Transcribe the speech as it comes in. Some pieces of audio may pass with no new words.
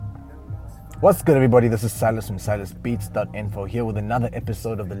What's good, everybody? This is Silas from SilasBeats.info here with another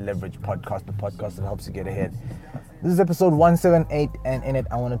episode of the Leverage Podcast, the podcast that helps you get ahead. This is episode 178, and in it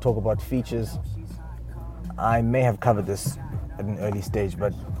I want to talk about features. I may have covered this at an early stage,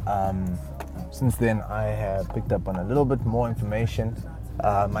 but since then I have picked up on a little bit more information.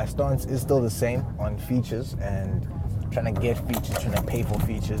 My stance is still the same on features and trying to get features, trying to pay for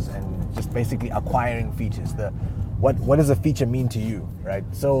features, and just basically acquiring features. What does a feature mean to you, right?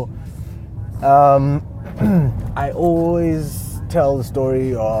 So I always tell the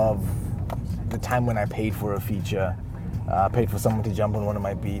story of the time when I paid for a feature. I paid for someone to jump on one of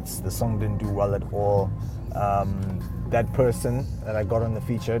my beats. The song didn't do well at all. That person that I got on the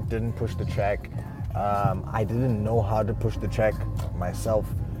feature didn't push the track. I didn't know how to push the track myself.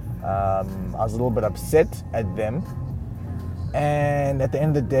 I was a little bit upset at them. And at the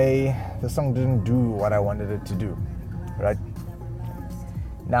end of the day, the song didn't do what I wanted it to do, right?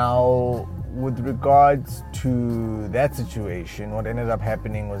 Now, with regards to that situation, what ended up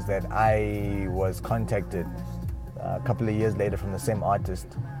happening was that I was contacted a couple of years later from the same artist.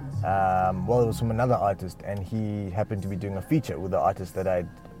 It was from another artist, and he happened to be doing a feature with the artist that I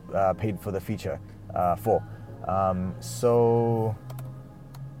paid for the feature for. So,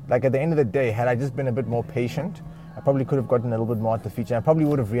 like at the end of the day, had I just been a bit more patient, I probably could have gotten a little bit more at the feature. I probably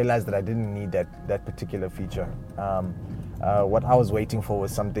would have realized that I didn't need that particular feature. What I was waiting for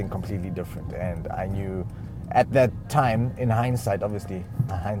was something completely different, and I knew at that time, in hindsight, obviously,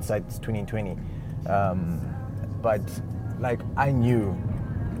 hindsight's 2020, but like I knew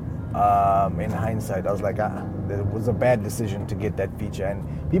in hindsight, I was like, it was a bad decision to get that feature. And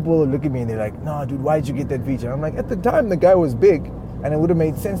people will look at me and they're like, no, dude, why did you get that feature? And I'm like, at the time, the guy was big, and it would have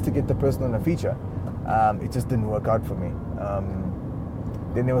made sense to get the person on a feature. It just didn't work out for me.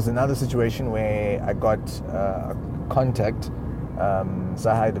 Then there was another situation where I got a contact,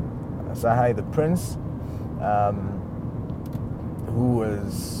 Sahai the Prince, who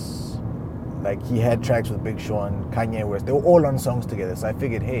was like, he had tracks with Big Sean, Kanye West. They were all on songs together, so I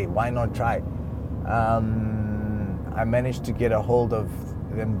figured, hey, why not try? I managed to get a hold of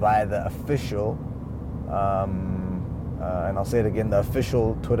them via the official, and I'll say it again, the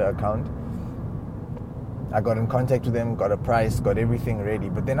official Twitter account. I got in contact with them, got a price, got everything ready.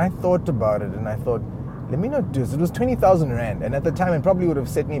 But then I thought about it and I thought, let me not do this. It was 20,000 Rand. And at the time, it probably would have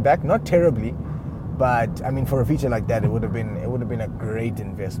set me back, not terribly, but I mean, for a feature like that, it would have been a great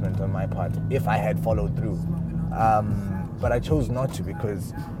investment on my part if I had followed through. But I chose not to,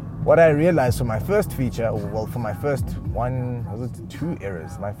 because what I realized for my first feature, well, for my first two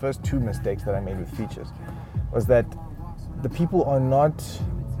errors, my first two mistakes that I made with features, was that the people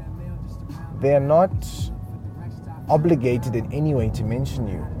they're not obligated in any way to mention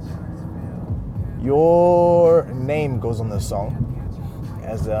you. Your name goes on the song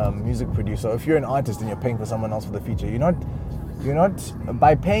as a music producer. If you're an artist and you're paying for someone else for the feature, you're not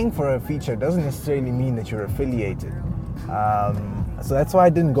by paying for a feature doesn't necessarily mean that you're affiliated. So that's why I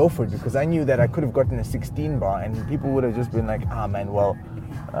didn't go for it, because I knew that I could have gotten a 16 bar and people would have just been like, man, well,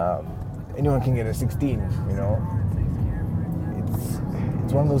 anyone can get a 16, you know.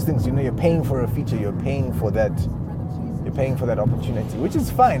 It's one of those things, you know, you're paying for a feature, you're paying for that opportunity, which is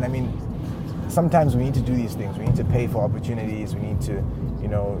fine. I mean, sometimes we need to do these things. We need to pay for opportunities. We need to, you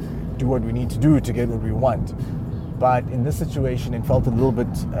know, do what we need to do to get what we want. But in this situation, it felt a little bit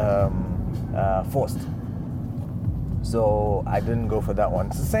forced. So I didn't go for that one.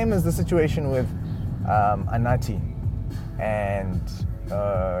 It's the same as the situation with Anati and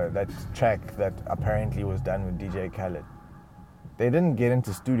that track that apparently was done with DJ Khaled. They didn't get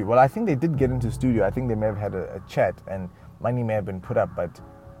into studio. Well, I think they did get into studio. I think they may have had a chat and money may have been put up, but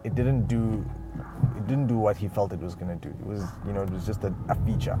it didn't do what he felt it was going to do. It was, you know, it was just a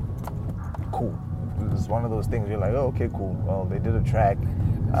feature. Cool. It was one of those things. You're like, oh, okay, cool. Well, they did a track.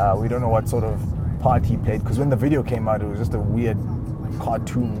 We don't know what sort of part he played, because when the video came out, it was just a weird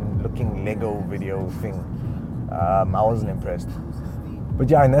cartoon-looking Lego video thing. I wasn't impressed. But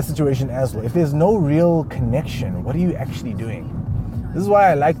yeah, in that situation as well, if there's no real connection, what are you actually doing? This is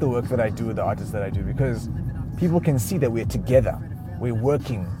why I like the work that I do with the artists that I do, because people can see that we're together. We're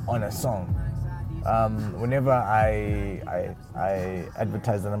working on a song. Whenever I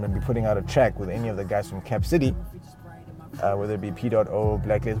advertise that I'm going to be putting out a track with any of the guys from Cap City, whether it be P.O,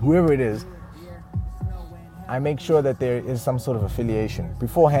 Blacklist, whoever it is, I make sure that there is some sort of affiliation.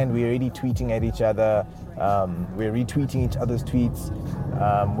 Beforehand, we're already tweeting at each other. We're retweeting each other's tweets.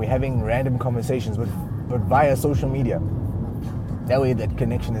 We're having random conversations, but via social media. That way that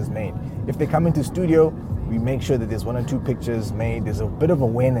connection is made. If they come into studio, we make sure that there's one or two pictures made. There's a bit of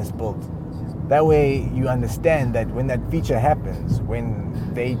awareness built That way you understand that when that feature happens,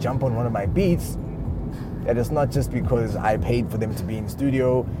 when they jump on one of my beats, that it's not just because I paid for them to be in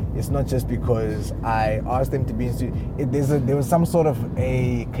studio. It's not just because I asked them to be in studio. There was some sort of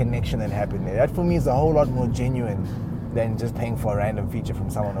a connection that happened there. That for me is a whole lot more genuine than just paying for a random feature from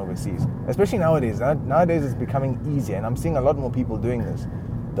someone overseas. Especially nowadays. Nowadays it's becoming easier, and I'm seeing a lot more people doing this.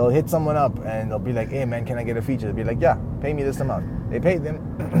 They'll hit someone up and they'll be like, hey man, can I get a feature? They'll be like, yeah, pay me this amount. They pay them.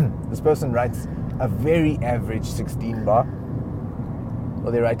 This person writes a very average 16 bar,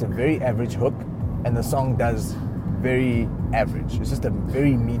 or they write a very average hook, and the song does very average. It's just a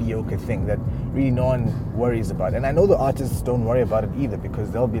very mediocre thing that really no one worries about. And I know the artists don't worry about it either,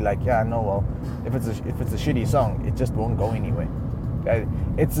 because they'll be like, yeah, no, well, if it's a shitty song, it just won't go anywhere.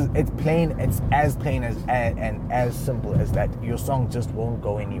 It's plain. It's as plain as and as simple as that. Your song just won't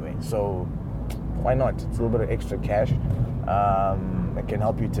go anyway. So why not? It's a little bit of extra cash. It can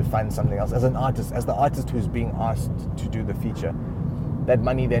help you to find something else as an artist, as the artist who's being asked to do the feature. That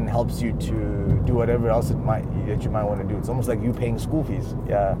money then helps you to do whatever else that you might want to do. It's almost like you paying school fees.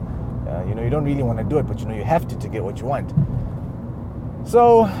 Yeah, you don't really want to do it, but you have to get what you want.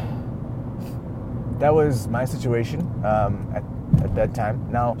 So that was my situation at that time.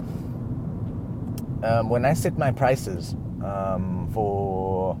 Now, when I set my prices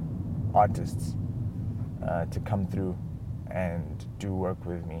for artists to come through and do work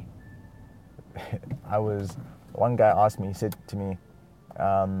with me, one guy asked me, he said to me,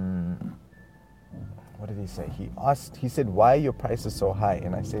 what did he say? He said, why are your prices so high?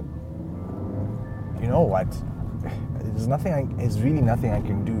 And I said, you know what? There's really nothing I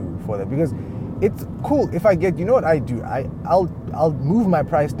can do for that, because it's cool if I get, you know what I do? I'll move my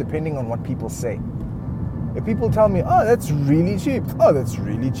price depending on what people say. If people tell me, oh, that's really cheap. Oh, that's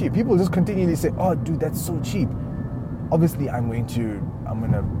really cheap. People just continually say, oh, dude, that's so cheap. Obviously, I'm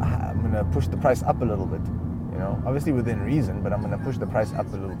gonna push the price up a little bit. Obviously within reason, but I'm gonna push the price up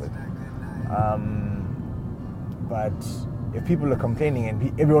a little bit. But if people are complaining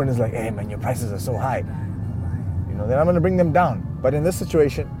and everyone is like, hey man, your prices are so high, then I'm gonna bring them down. But in this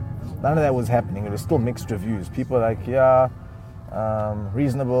situation, none of that was happening. It was still mixed reviews. People are like, yeah,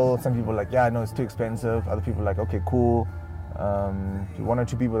 reasonable. Some people are like, yeah, no, it's too expensive. Other people are like, okay, cool. One or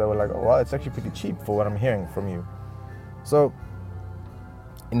two people that were like, oh, well, it's actually pretty cheap for what I'm hearing from you. So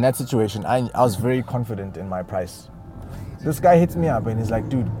in that situation, I was very confident in my price. This guy hits me up and he's like,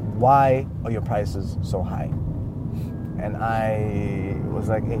 dude, why are your prices so high? And I was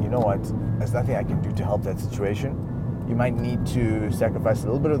like, hey, you know what? There's nothing I can do to help that situation. You might need to sacrifice a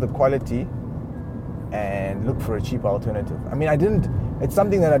little bit of the quality and look for a cheaper alternative. I mean, it's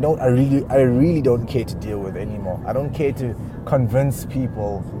something that I really don't care to deal with anymore. I don't care to convince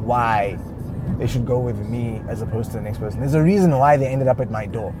people why they should go with me as opposed to the next person. There's a reason why they ended up at my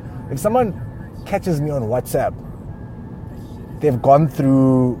door. If someone catches me on WhatsApp, they've gone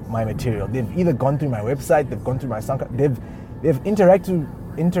through my material. They've either gone through my website, they've gone through my SoundCloud, they've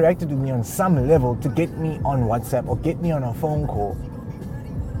interacted with me on some level to get me on WhatsApp or get me on a phone call.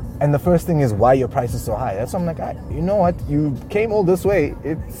 And the first thing is, why your price is so high? That's why I'm like, you know what? You came all this way.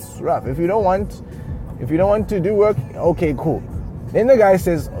 It's rough. If you don't want to do work, okay, cool. Then the guy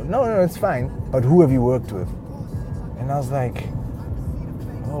says, no, it's fine. But who have you worked with? And I was like,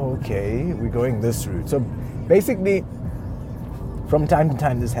 oh, okay, we're going this route. So basically, from time to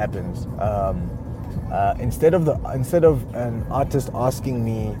time, this happens. Instead of an artist asking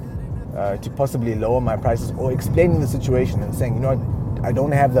me to possibly lower my prices or explaining the situation and saying, you know what, I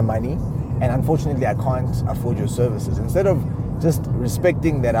don't have the money, and unfortunately, I can't afford your services. Instead of just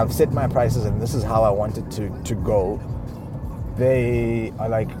respecting that I've set my prices and this is how I want it to go, they are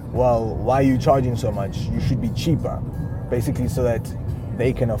like, well, why are you charging so much? You should be cheaper, basically, so that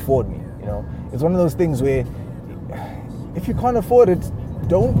they can afford me. It's one of those things where if you can't afford it,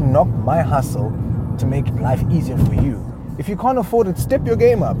 don't knock my hustle to make life easier for you. If you can't afford it, step your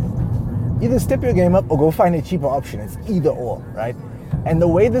game up. Either step your game up or go find a cheaper option. It's either or, right? And the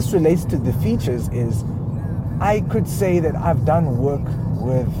way this relates to the features is, I could say that I've done work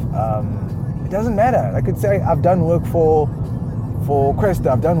with, it doesn't matter. I could say I've done work for Quest,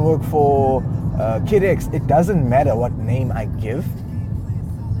 I've done work for Kid X. It doesn't matter what name I give,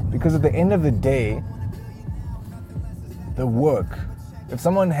 because at the end of the day, the work, if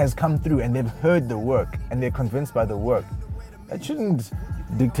someone has come through and they've heard the work and they're convinced by the work, that shouldn't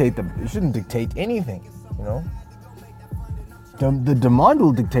dictate anything. The demand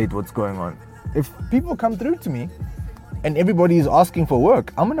will dictate what's going on. If people come through to me and everybody is asking for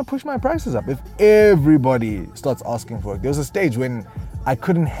work, I'm gonna push my prices up. If everybody starts asking for work, there was a stage when I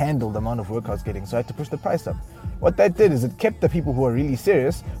couldn't handle the amount of work I was getting, so I had to push the price up. what that did is it kept the people who are really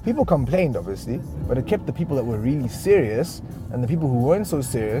serious. People complained, obviously, but it kept the people that were really serious, and the people who weren't so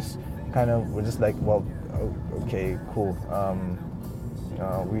serious kind of were just like, well, okay, cool.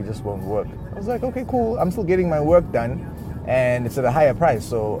 We just won't work. I was like, okay, cool. I'm still getting my work done, and it's at a higher price,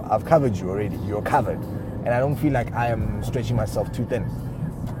 so I've covered you already. You're covered, and I don't feel like I am stretching myself too thin.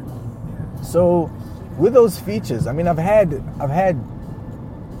 So, with those features, I mean, I've had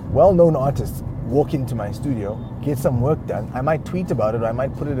well-known artists walk into my studio, get some work done. I might tweet about it, or I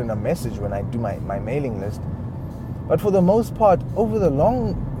might put it in a message when I do my mailing list. But for the most part, over the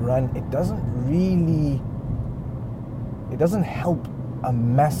long run, it doesn't help a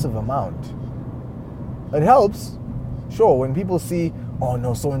massive amount. It helps, sure, when people see, oh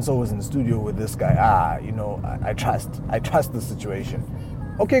no, so-and-so was in the studio with this guy. I trust the situation.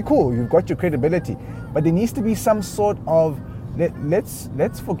 Okay, cool, you've got your credibility. But there needs to be some sort of,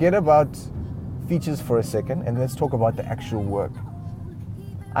 let's forget about features for a second, and let's talk about the actual work.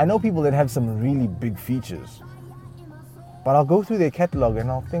 I know people that have some really big features, but I'll go through their catalog and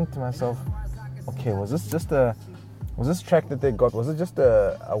I'll think to myself, okay, was this track that they got, was it just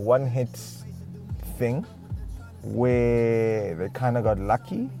a one-hit thing where they kind of got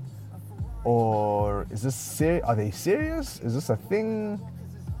lucky? Or is this serious? Are they serious? Is this a thing?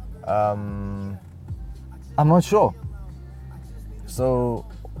 I'm not sure. So,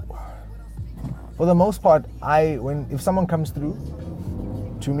 for the most part, if someone comes through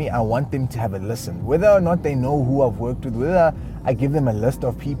to me, I want them to have a listen. Whether or not they know who I've worked with, whether I give them a list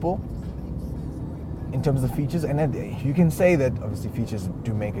of people in terms of features, and then you can say that obviously features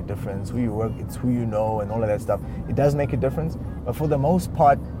do make a difference. Who you work, it's who you know, and all of that stuff. It does make a difference, but for the most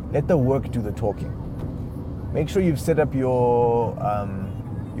part, let the work do the talking. Make sure you've set up your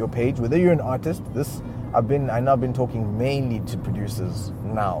page. Whether you're an artist, I've been talking mainly to producers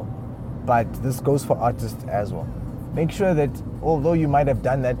now, but this goes for artists as well. Make sure that although you might have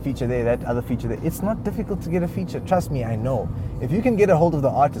done that feature there, that other feature there, it's not difficult to get a feature. Trust me, I know. If you can get a hold of the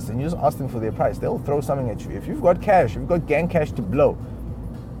artist and you just ask them for their price, they'll throw something at you. If you've got cash, you've got gang cash to blow,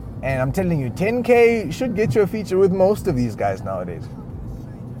 and I'm telling you, 10K should get you a feature with most of these guys nowadays.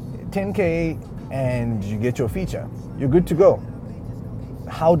 10K and you get your feature. You're good to go.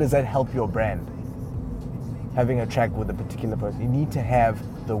 How does that help your brand? Having a track with a particular person, you need to have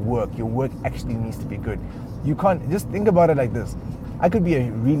the work. Your work actually needs to be good. You can't just think about it like this. I could be a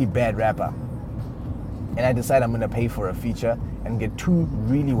really bad rapper, and I decide I'm going to pay for a feature and get two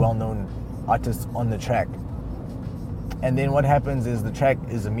really well-known artists on the track. And then what happens is the track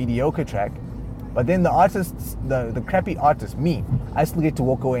is a mediocre track, but then the artists, the crappy artist, me, I still get to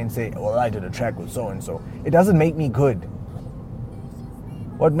walk away and say, well, I did a track with so-and-so. It doesn't make me good.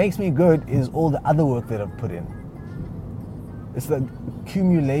 What makes me good is all the other work that I've put in. It's the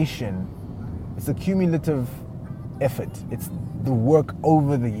accumulation. It's a cumulative effort. It's the work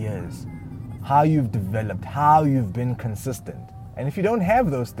over the years. How you've developed, how you've been consistent. And if you don't have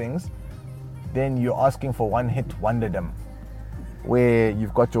those things, then you're asking for one-hit wonderdom, where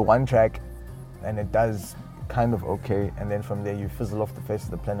you've got your one track and it does kind of okay, and then from there you fizzle off the face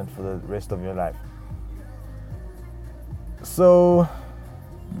of the planet for the rest of your life. So,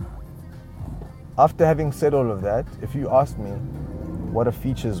 after having said all of that, if you ask me what a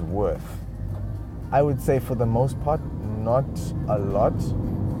feature's worth, I would say for the most part, not a lot.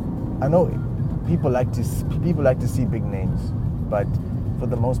 I know people like to see big names, but for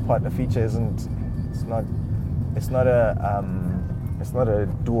the most part, a feature it's not a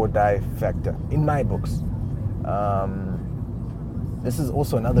do or die factor in my books. This is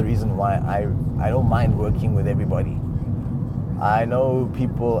also another reason why I don't mind working with everybody. I know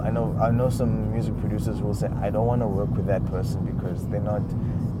some music producers who will say, I don't want to work with that person because they're not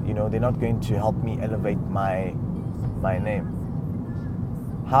going to help me elevate my name.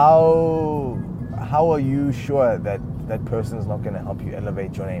 How are you sure that that person is not going to help you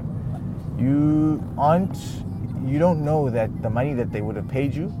elevate your name? You don't know that the money that they would have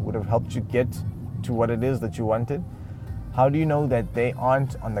paid you would have helped you get to what it is that you wanted. How do you know that they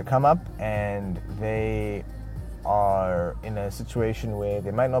aren't on the come up and they are in a situation where they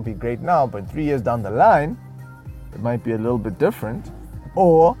might not be great now, but 3 years down the line, it might be a little bit different?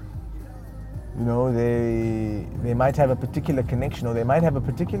 Or, they might have a particular connection, or they might have a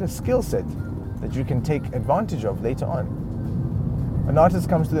particular skill set that you can take advantage of later on. An artist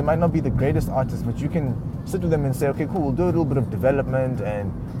comes to them, might not be the greatest artist, but you can sit with them and say, okay, cool, we'll do a little bit of development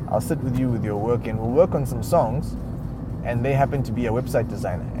and I'll sit with you with your work and we'll work on some songs, and they happen to be a website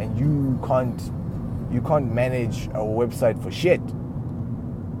designer and you can't manage a website for shit,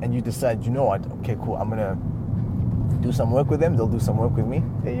 and you decide, you know what, okay, cool, I'm gonna do some work with them, they'll do some work with me.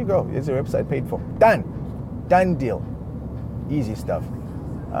 There you go, here's your website paid for. Done. Done deal. Easy stuff.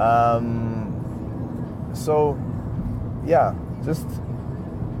 So, yeah, just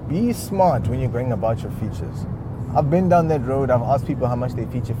be smart when you're going about your features. I've been down that road. I've asked people how much their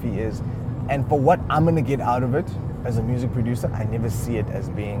feature fee is, and for what I'm going to get out of it as a music producer, I never see it as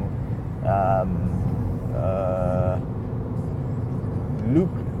being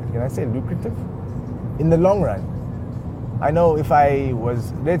can I say lucrative? In the long run. I know if I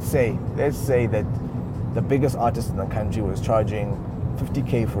was, let's say that the biggest artist in the country was charging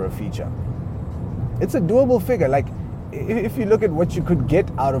 50K for a feature. It's a doable figure. Like, if you look at what you could get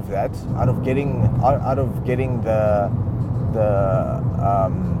out of that, out of getting the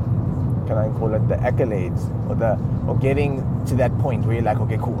can I call it the accolades, or getting to that point where you're like,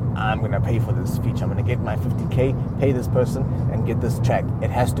 okay, cool, I'm gonna pay for this feature. I'm gonna get my 50K, pay this person, and get this track. It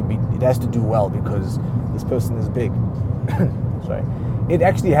has to do well because this person is big. Sorry, it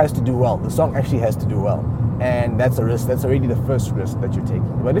actually has to do well. The song actually has to do well, and that's a risk. That's already the first risk that you're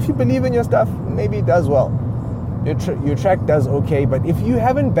taking. But if you believe in your stuff, maybe it does well. Your track does okay. But if you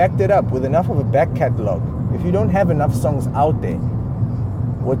haven't backed it up with enough of a back catalog, if you don't have enough songs out there,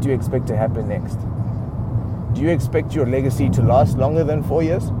 what do you expect to happen next? Do you expect your legacy to last longer than 4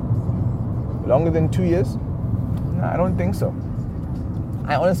 years? Longer than 2 years? No, I don't think so.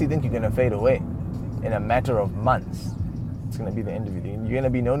 I honestly think you're going to fade away in a matter of months. It's going to be the end of you. You're going to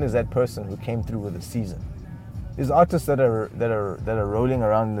be known as that person who came through with a season. There's artists that are rolling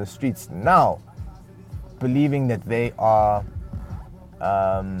around in the streets now, believing that they are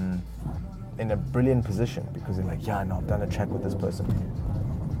in a brilliant position because they're like, yeah, no, I've done a track with this person.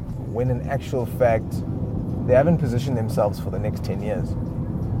 When in actual fact, they haven't positioned themselves for the next 10 years.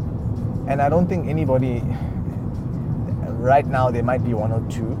 And I don't think anybody, right now there might be one or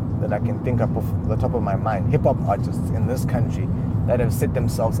two that I can think of off the top of my mind, hip-hop artists in this country that have set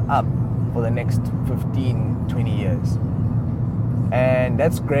themselves up for the next 15, 20 years. And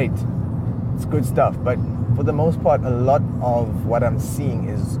that's great. It's good stuff. But for the most part, a lot of what I'm seeing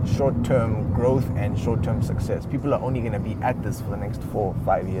is short-term growth and short-term success. People are only going to be at this for the next 4 or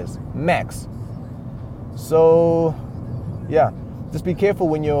 5 years max. So, yeah, just be careful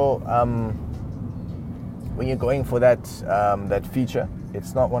when you're going for that feature.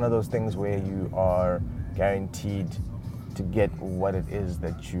 It's not one of those things where you are guaranteed to get what it is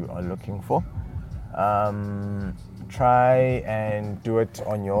that you are looking for. Try and do it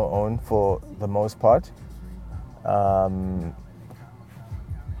on your own for the most part.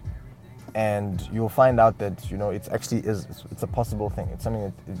 And you'll find out that it's a possible thing. It's something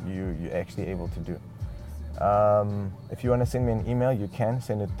that you're actually able to do. If you want to send me an email, you can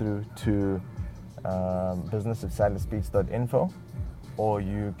send it through to business@silasbeats.info, or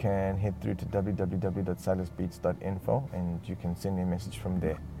you can head through to www.silasbeats.info and you can send me a message from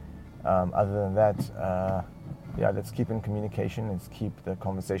there. Other than that, let's keep in communication. Let's keep the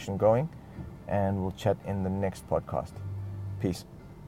conversation going, and we'll chat in the next podcast. Peace.